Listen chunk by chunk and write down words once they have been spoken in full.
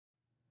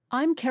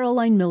I'm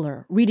Caroline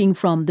Miller, reading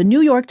from the New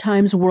York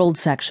Times World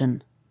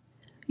section.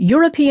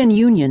 European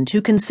Union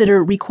to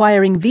consider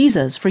requiring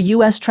visas for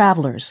U.S.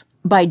 travelers,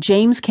 by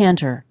James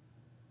Kanter.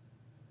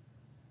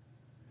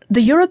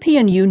 The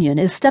European Union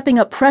is stepping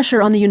up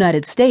pressure on the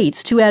United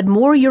States to add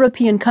more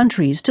European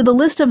countries to the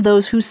list of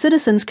those whose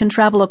citizens can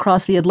travel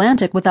across the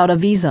Atlantic without a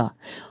visa,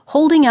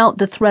 holding out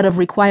the threat of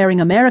requiring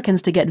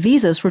Americans to get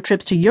visas for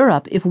trips to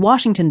Europe if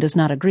Washington does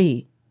not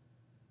agree.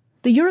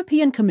 The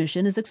European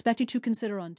Commission is expected to consider on